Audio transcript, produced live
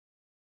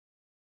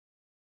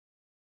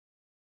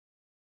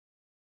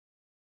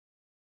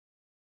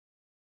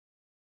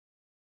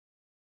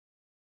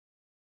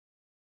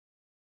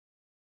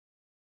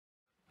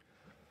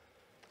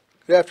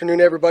Good afternoon,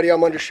 everybody.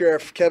 I'm Under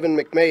Sheriff Kevin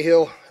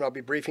McMahill, and I'll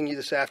be briefing you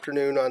this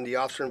afternoon on the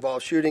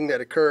officer-involved shooting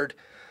that occurred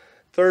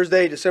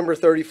Thursday, December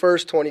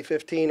 31st,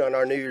 2015, on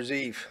our New Year's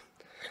Eve.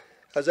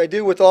 As I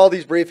do with all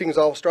these briefings,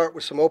 I'll start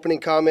with some opening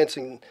comments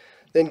and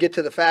then get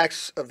to the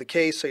facts of the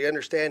case so you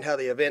understand how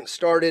the event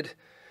started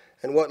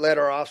and what led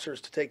our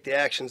officers to take the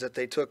actions that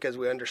they took as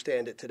we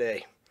understand it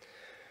today.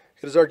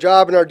 It is our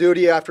job and our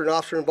duty after an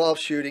officer-involved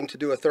shooting to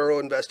do a thorough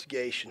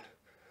investigation.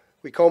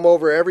 We comb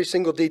over every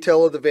single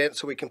detail of the event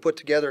so we can put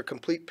together a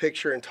complete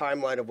picture and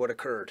timeline of what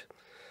occurred.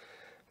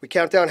 We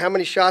count down how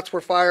many shots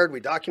were fired,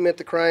 we document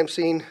the crime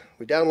scene,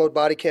 we download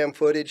body cam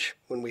footage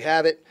when we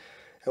have it,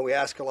 and we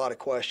ask a lot of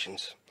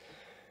questions.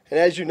 And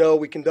as you know,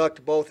 we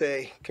conduct both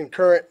a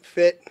concurrent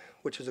FIT,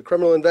 which is a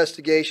criminal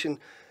investigation,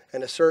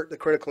 and a CERT, the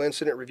Critical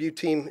Incident Review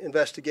Team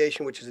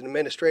investigation, which is an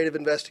administrative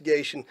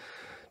investigation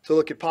to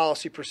look at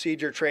policy,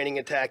 procedure, training,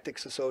 and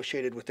tactics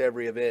associated with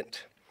every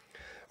event.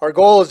 Our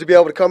goal is to be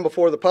able to come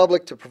before the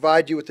public to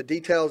provide you with the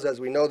details as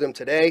we know them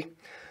today.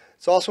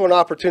 It's also an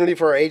opportunity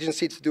for our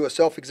agency to do a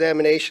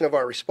self-examination of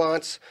our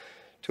response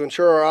to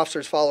ensure our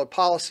officers followed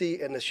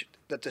policy and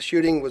that the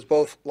shooting was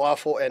both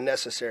lawful and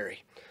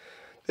necessary.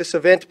 This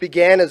event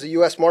began as the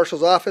U.S.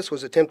 Marshal's Office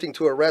was attempting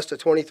to arrest a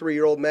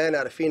 23-year-old man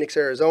out of Phoenix,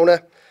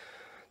 Arizona.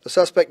 The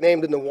suspect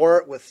named in the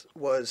warrant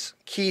was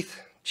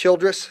Keith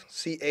Childress,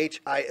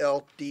 C-H-I-L-D-R-E-S-S.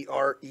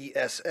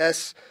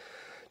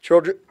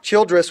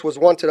 Childress was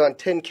wanted on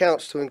 10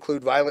 counts to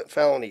include violent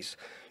felonies.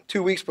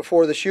 2 weeks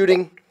before the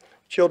shooting,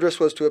 Childress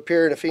was to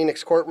appear in a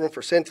Phoenix courtroom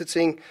for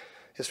sentencing.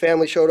 His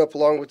family showed up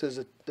along with his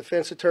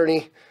defense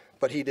attorney,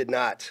 but he did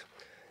not.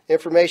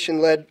 Information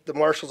led the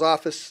Marshal's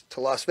Office to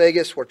Las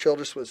Vegas, where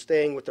Childress was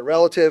staying with a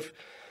relative.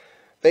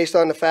 Based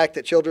on the fact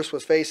that Childress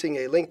was facing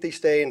a lengthy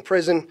stay in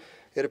prison,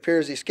 it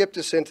appears he skipped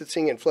his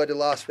sentencing and fled to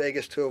Las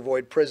Vegas to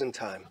avoid prison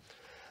time.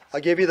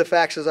 I'll give you the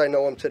facts as I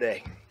know them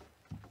today.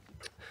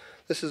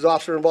 This is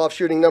officer-involved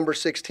shooting number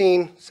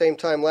 16. Same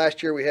time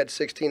last year, we had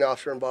 16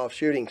 officer-involved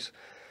shootings.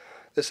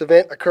 This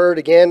event occurred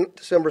again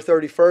December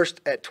 31st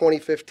at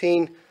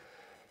 2015,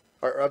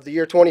 or of the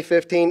year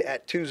 2015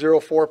 at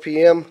 2:04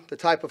 p.m. The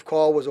type of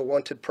call was a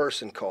wanted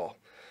person call.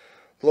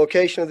 The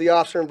location of the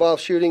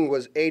officer-involved shooting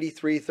was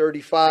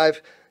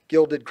 8335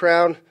 Gilded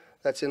Crown.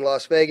 That's in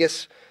Las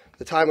Vegas.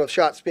 The time of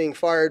shots being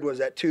fired was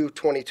at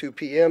 2:22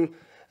 p.m.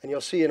 And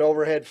you'll see an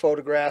overhead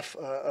photograph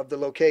of the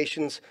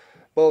locations,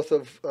 both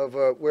of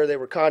where they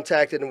were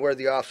contacted and where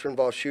the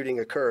officer-involved shooting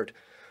occurred.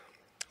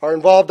 Our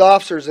involved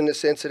officers in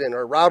this incident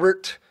are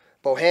Robert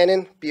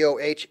Bohannon,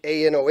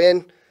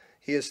 B-O-H-A-N-O-N.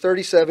 He is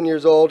 37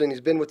 years old and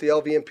he's been with the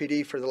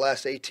LVMPD for the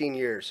last 18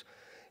 years.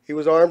 He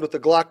was armed with a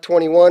Glock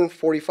 21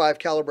 45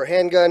 caliber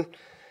handgun,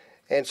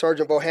 and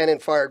Sergeant Bohannon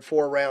fired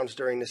 4 rounds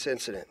during this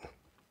incident.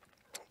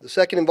 The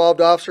second involved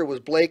officer was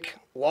Blake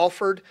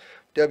Walford,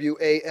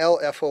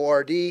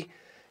 W-A-L-F-O-R-D.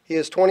 He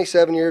is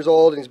 27 years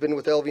old and he's been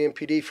with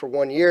LVMPD for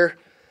 1 year.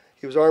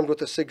 He was armed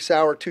with a Sig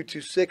Sauer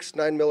 226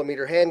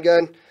 9mm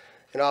handgun,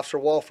 and Officer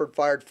Walford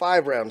fired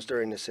 5 rounds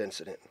during this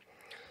incident.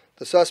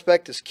 The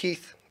suspect is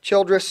Keith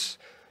Childress.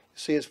 You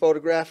see his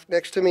photograph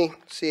next to me,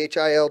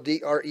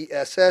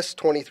 C-H-I-L-D-R-E-S-S,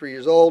 23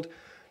 years old.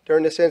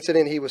 During this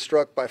incident, he was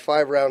struck by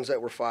 5 rounds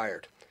that were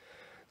fired.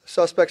 The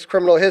suspect's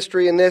criminal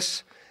history in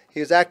this: he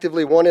is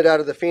actively wanted out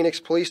of the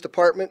Phoenix Police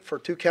Department for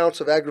 2 counts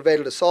of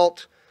aggravated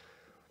assault,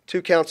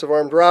 2 counts of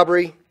armed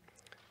robbery,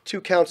 2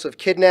 counts of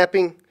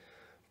kidnapping,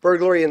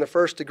 burglary in the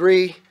first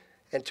degree,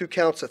 and 2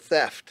 counts of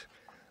theft.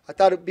 I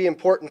thought it would be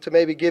important to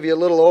maybe give you a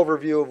little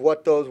overview of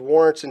what those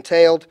warrants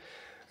entailed.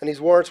 And these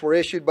warrants were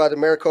issued by the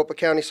Maricopa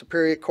County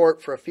Superior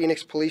Court for a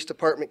Phoenix Police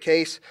Department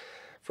case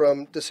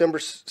from December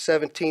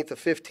 17th of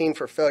 15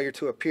 for failure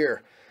to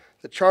appear.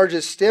 The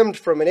charges stemmed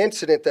from an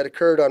incident that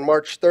occurred on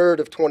March 3rd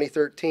of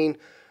 2013,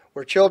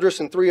 where Childress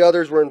and 3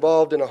 others were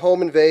involved in a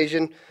home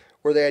invasion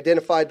where they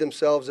identified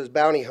themselves as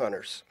bounty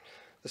hunters.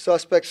 The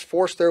suspects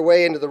forced their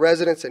way into the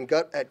residence and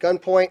at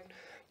gunpoint,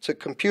 took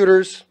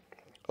computers,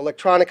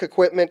 electronic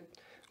equipment,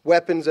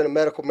 weapons, and a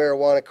medical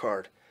marijuana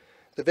card.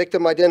 The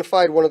victim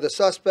identified one of the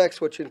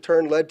suspects, which in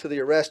turn led to the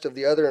arrest of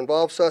the other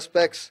involved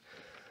suspects.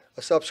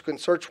 A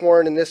subsequent search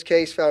warrant in this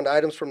case found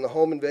items from the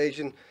home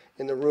invasion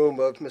in the room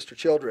of Mr.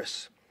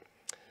 Childress.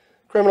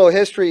 Criminal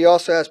history: he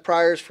also has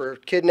priors for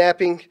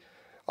kidnapping.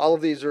 All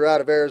of these are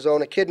out of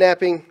Arizona: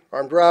 kidnapping,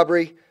 armed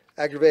robbery,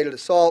 aggravated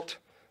assault,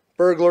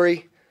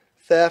 burglary,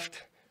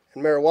 theft,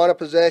 and marijuana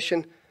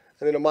possession,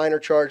 and then a minor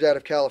charge out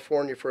of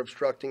California for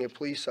obstructing a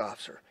police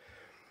officer.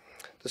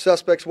 The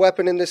suspect's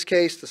weapon in this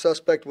case: the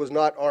suspect was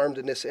not armed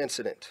in this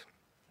incident.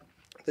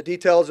 The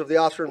details of the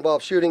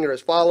officer-involved shooting are as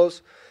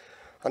follows.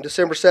 On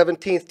December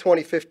 17th,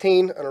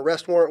 2015, an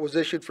arrest warrant was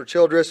issued for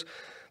Childress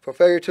for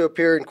failure to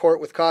appear in court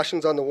with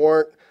cautions on the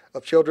warrant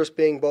of Childress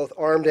being both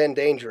armed and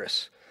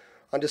dangerous.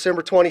 On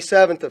December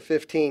 27th of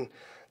 15,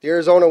 the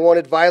Arizona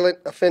Wanted Violent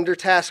Offender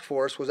Task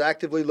Force was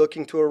actively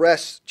looking to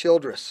arrest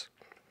Childress.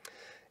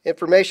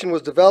 Information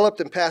was developed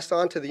and passed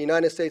on to the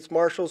United States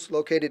Marshals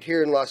located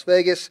here in Las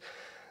Vegas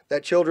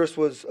that Childress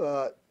was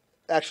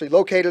actually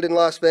located in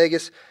Las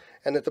Vegas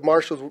and that the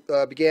marshals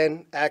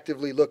began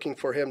actively looking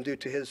for him due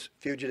to his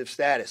fugitive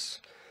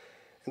status.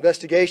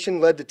 Investigation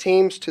led the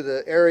teams to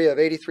the area of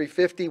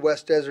 8350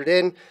 West Desert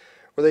Inn,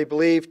 where they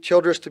believed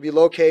Childress to be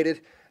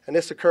located, and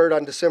this occurred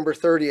on December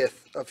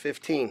 30th of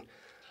 15.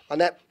 On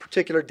that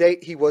particular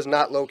date, he was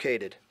not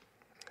located.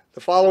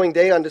 The following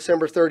day, on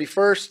December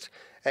 31st,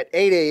 at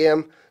 8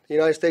 a.m., the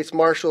United States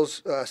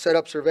Marshals set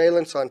up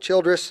surveillance on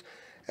Childress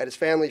at his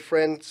family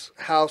friend's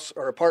house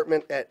or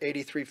apartment at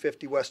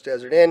 8350 West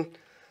Desert Inn,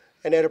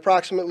 and at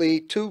approximately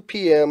 2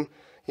 p.m.,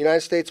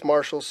 United States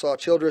Marshals saw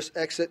Childress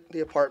exit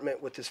the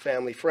apartment with his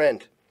family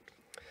friend.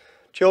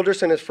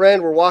 Childress and his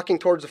friend were walking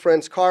towards the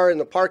friend's car in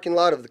the parking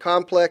lot of the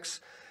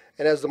complex,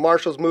 and as the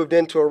marshals moved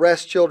in to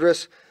arrest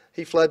Childress,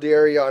 he fled the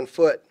area on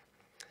foot.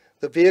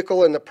 The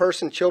vehicle and the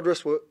person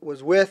Childress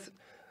was with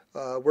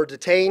were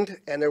detained,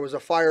 and there was a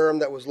firearm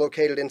that was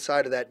located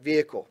inside of that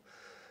vehicle.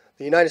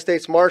 The United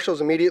States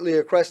Marshals immediately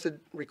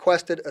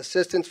requested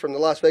assistance from the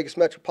Las Vegas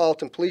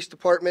Metropolitan Police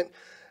Department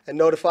and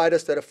notified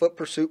us that a foot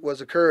pursuit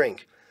was occurring.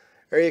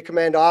 Area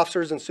Command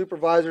officers and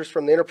supervisors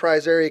from the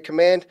Enterprise Area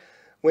Command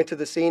went to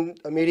the scene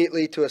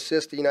immediately to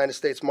assist the United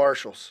States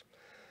Marshals.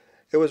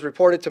 It was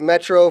reported to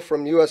Metro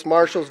from U.S.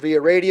 Marshals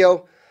via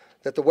radio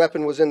that the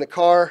weapon was in the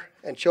car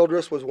and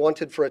Childress was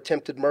wanted for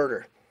attempted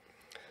murder.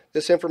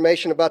 This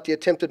information about the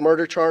attempted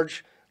murder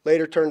charge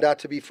later turned out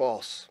to be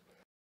false.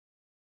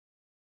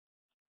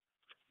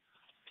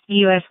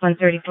 U.S.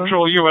 134.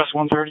 Control U.S.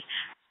 130.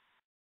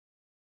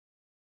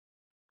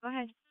 Go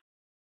ahead.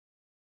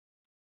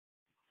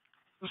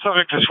 The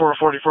subject is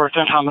 444,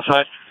 attempt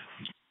homicide.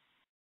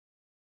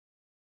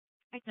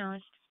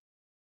 Acknowledged.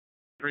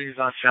 3 is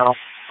on channel.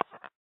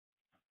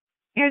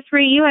 Air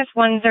 3, U.S.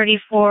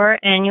 134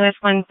 and U.S.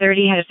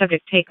 130 had a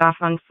subject take off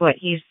on foot.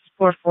 He's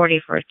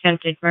 440 for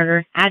attempted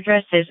murder.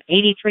 Address is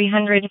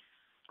 8300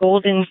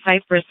 Golden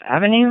Cypress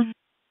Avenue.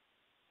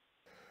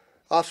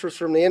 Officers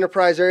from the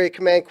Enterprise Area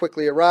Command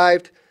quickly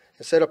arrived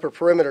and set up a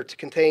perimeter to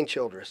contain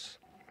Childress.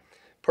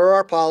 Per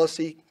our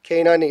policy,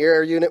 K-9 and the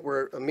air unit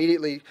were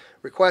immediately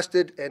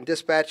requested and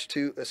dispatched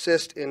to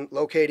assist in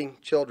locating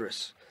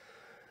Childress.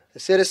 A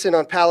citizen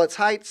on Palace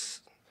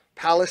Heights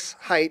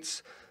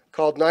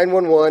called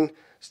 911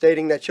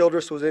 stating that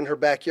Childress was in her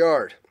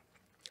backyard.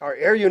 Our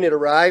air unit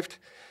arrived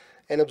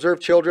and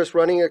observed Childress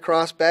running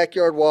across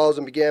backyard walls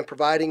and began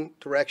providing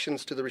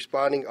directions to the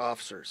responding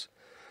officers.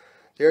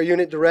 The air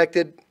unit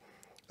directed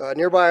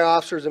nearby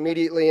officers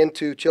immediately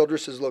into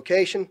Childress's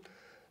location.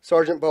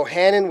 Sergeant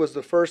Bohannon was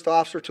the first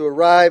officer to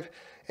arrive,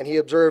 and he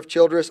observed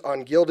Childress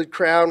on Gilded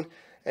Crown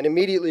and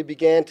immediately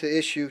began to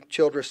issue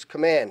Childress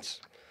commands.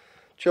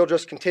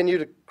 Childress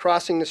continued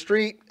crossing the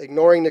street,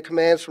 ignoring the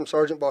commands from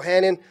Sergeant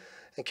Bohannon,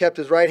 and kept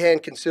his right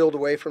hand concealed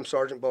away from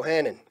Sergeant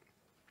Bohannon.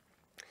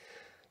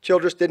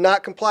 Childress did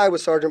not comply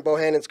with Sergeant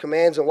Bohannon's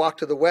commands and walked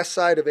to the west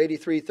side of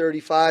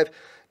 8335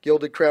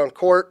 Gilded Crown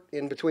Court,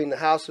 in between the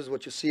houses,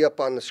 which you see up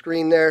on the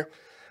screen there.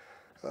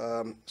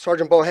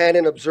 Sergeant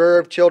Bohannon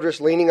observed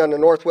Childress leaning on the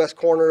northwest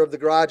corner of the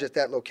garage at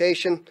that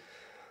location.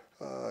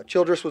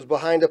 Childress was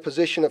behind a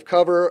position of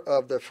cover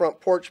of the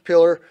front porch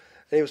pillar,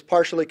 and he was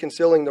partially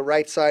concealing the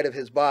right side of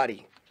his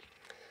body.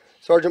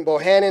 Sergeant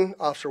Bohannon,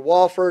 Officer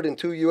Walford, and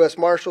 2 U.S.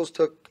 Marshals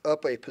took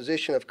up a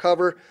position of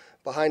cover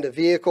behind a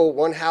vehicle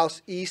 1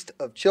 house east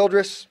of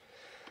Childress.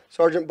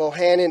 Sergeant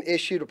Bohannon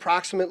issued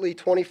approximately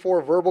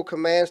 24 verbal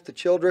commands to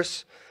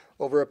Childress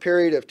over a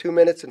period of 2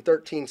 minutes and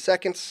 13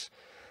 seconds.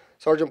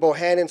 Sergeant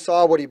Bohannon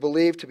saw what he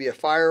believed to be a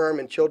firearm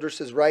in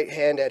Childress's right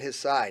hand at his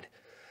side.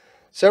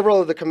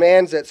 Several of the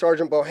commands that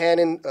Sergeant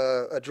Bohannon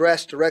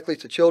addressed directly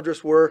to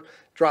Childress were: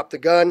 drop the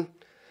gun,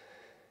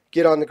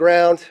 get on the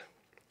ground,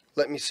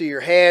 let me see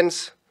your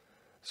hands,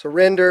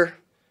 surrender,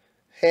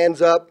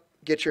 hands up,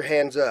 get your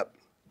hands up.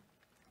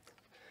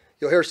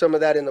 You'll hear some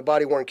of that in the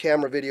body-worn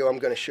camera video I'm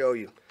going to show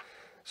you.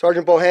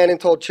 Sergeant Bohannon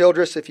told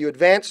Childress, if you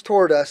advance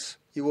toward us,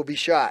 you will be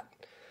shot.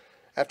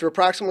 After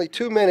approximately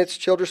 2 minutes,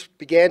 Childress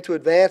began to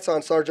advance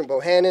on Sergeant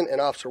Bohannon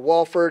and Officer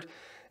Walford,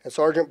 and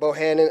Sergeant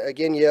Bohannon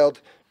again yelled,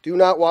 do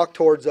not walk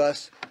towards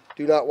us,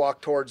 do not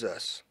walk towards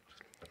us.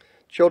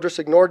 Childress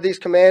ignored these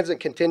commands and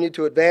continued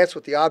to advance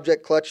with the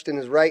object clutched in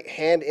his right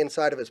hand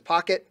inside of his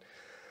pocket.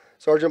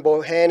 Sergeant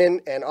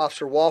Bohannon and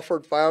Officer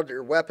Walford fired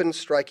their weapons,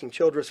 striking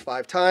Childress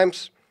 5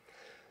 times.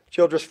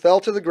 Childress fell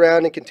to the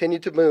ground and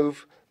continued to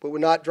move, but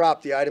would not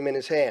drop the item in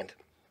his hand.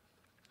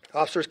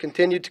 Officers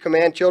continued to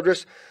command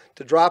Childress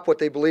to drop what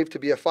they believed to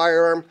be a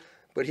firearm,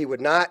 but he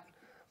would not.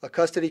 A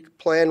custody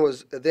plan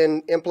was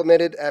then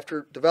implemented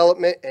after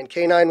development, and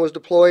K-9 was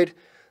deployed.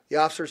 The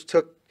officers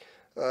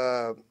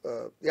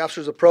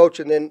approached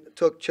and then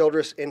took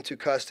Childress into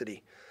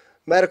custody.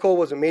 Medical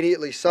was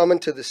immediately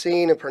summoned to the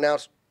scene and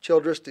pronounced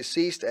Childress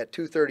deceased at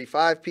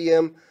 2:35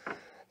 p.m.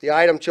 The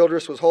item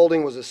Childress was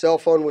holding was a cell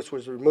phone, which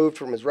was removed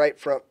from his right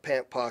front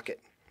pant pocket.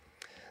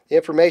 The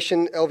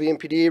information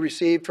LVMPD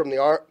received from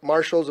the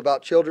marshals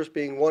about Childress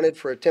being wanted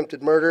for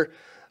attempted murder,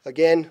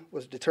 again,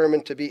 was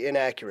determined to be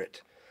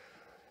inaccurate.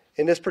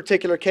 In this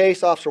particular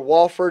case, Officer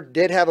Walford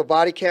did have a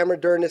body camera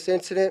during this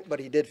incident, but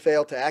he did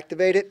fail to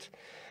activate it.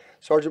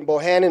 Sergeant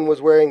Bohannon was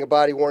wearing a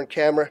body-worn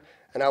camera,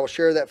 and I will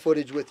share that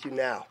footage with you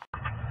now.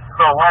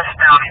 So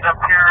westbound, he's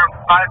up here,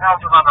 5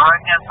 houses on the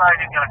right-hand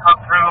side. He's going to come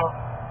through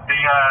the,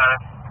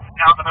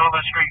 down the middle of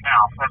the street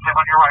now. That's him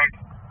on your right.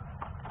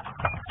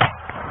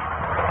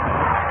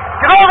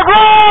 Get on the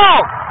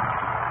ground!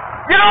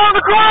 Get on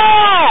the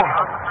ground!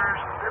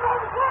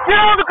 Get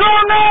on the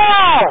ground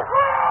now!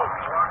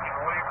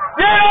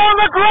 Get on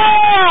the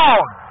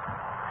ground!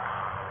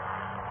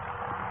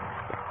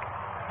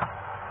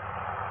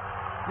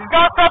 He's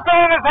got something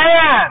in his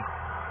hand.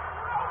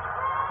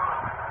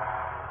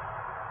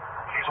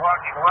 He's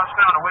walking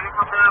westbound away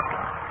from them.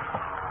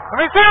 Let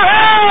me see your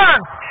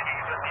hand!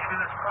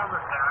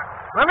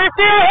 Let me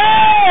see your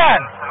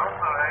hand!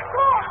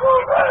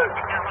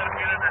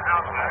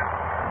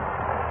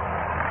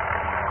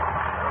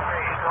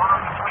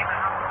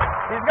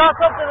 He's got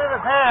something in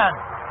his hand.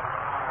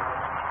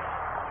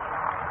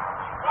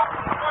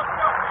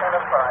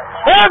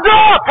 Hands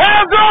up!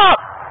 Hands up!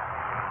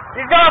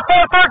 He's got a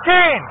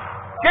 413.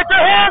 Get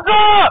your hands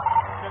up!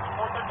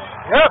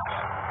 Yep.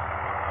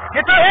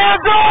 Get your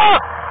hands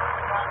up!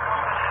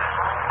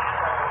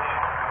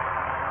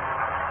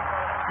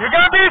 You're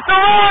gonna be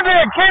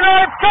surrounded!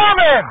 K9's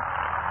coming!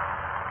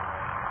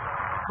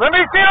 Let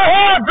me see your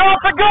hand! Drop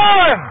the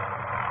gun!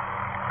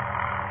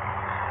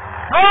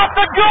 Drop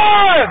the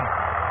gun!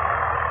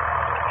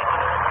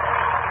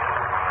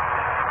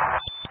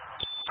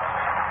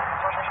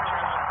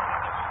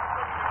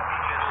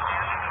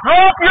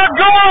 Drop your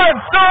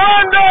gun!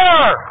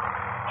 Surrender!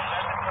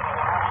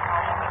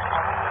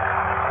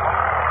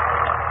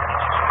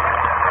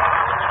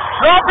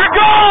 Drop your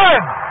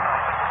gun!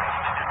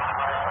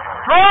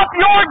 Drop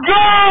your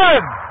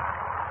gun!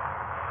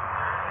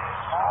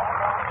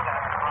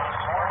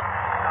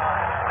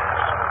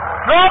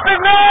 Drop it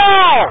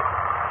now!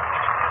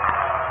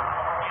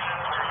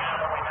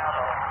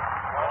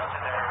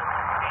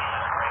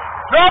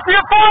 Drop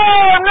your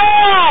firearm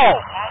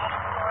now!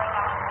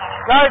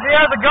 Guys, he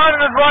has a gun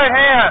in his right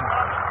hand.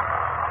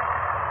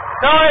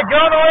 Tell me,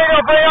 gun away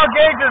to play out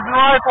gauges and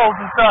rifles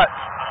and such.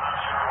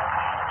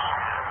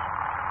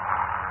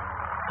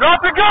 Drop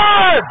the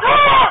gun!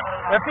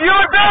 If you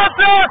advance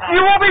this,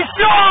 you will be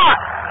shot!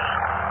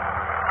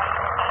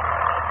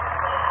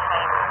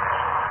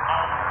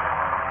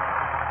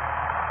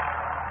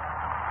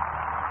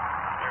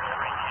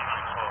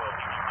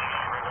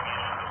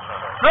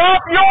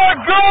 Drop your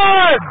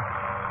gun!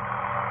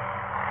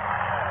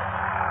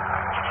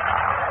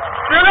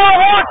 Do not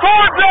walk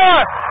towards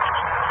us!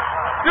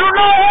 Do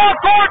not walk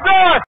towards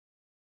us!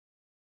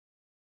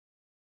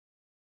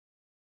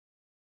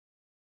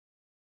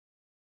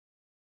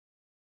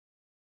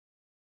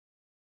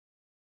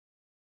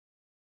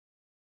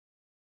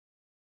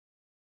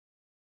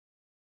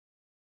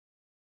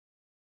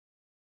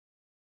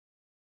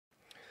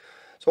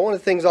 So one of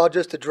the things I'll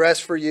just address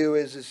for you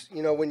is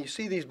you know, when you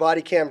see these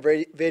body cam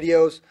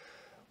videos,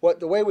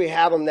 the way we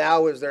have them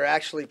now is they're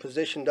actually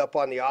positioned up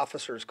on the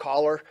officer's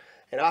collar.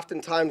 And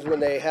oftentimes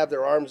when they have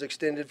their arms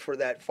extended for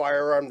that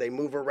firearm, they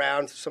move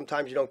around.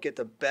 Sometimes you don't get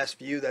the best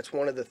view. That's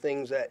one of the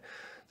things that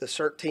the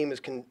CERT team is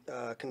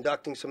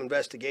conducting some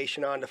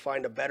investigation on to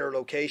find a better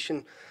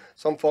location.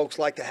 Some folks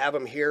like to have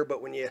them here,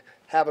 but when you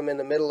have them in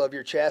the middle of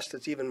your chest,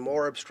 it's even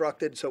more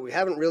obstructed. So we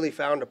haven't really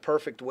found a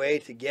perfect way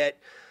to get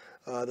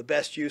the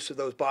best use of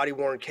those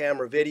body-worn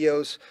camera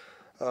videos,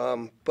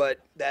 but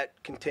that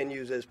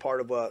continues as part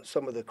of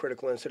some of the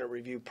critical incident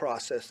review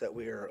process that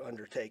we are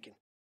undertaking.